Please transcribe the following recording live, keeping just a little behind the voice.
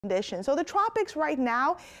conditions. So the tropics right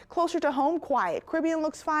now, closer to home, quiet. Caribbean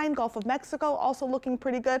looks fine. Gulf of Mexico also looking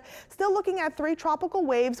pretty good. Still looking at 3 tropical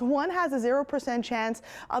waves. One has a 0% chance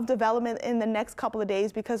of development in the next couple of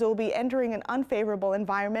days because it will be entering an unfavorable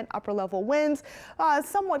environment, upper level winds,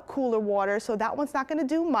 somewhat cooler water. So that one's not going to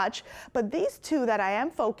do much. But these 2 that I am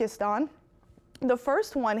focused on, the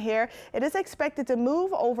first one here, it is expected to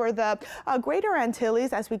move over the Greater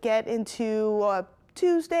Antilles as we get into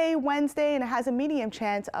Tuesday, Wednesday, and it has a medium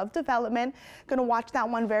chance of development. Going to watch that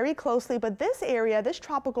one very closely, but this area, this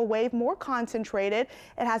tropical wave, more concentrated.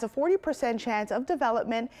 It has a 40% chance of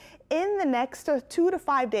development in the next 2 to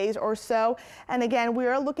 5 days or so. And again, we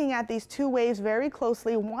are looking at these 2 waves very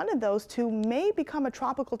closely. One of those 2 may become a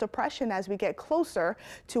tropical depression as we get closer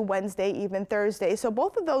to Wednesday, even Thursday. So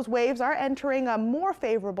both of those waves are entering a more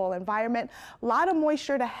favorable environment. A lot of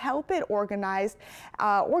moisture to help it organize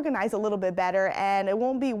a little bit better, and it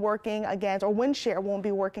won't be working against, or wind shear won't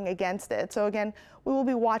be working against it. So again, we will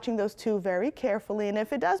be watching those 2 very carefully. And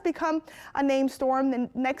if it does become a named storm, the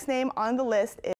next name on the list is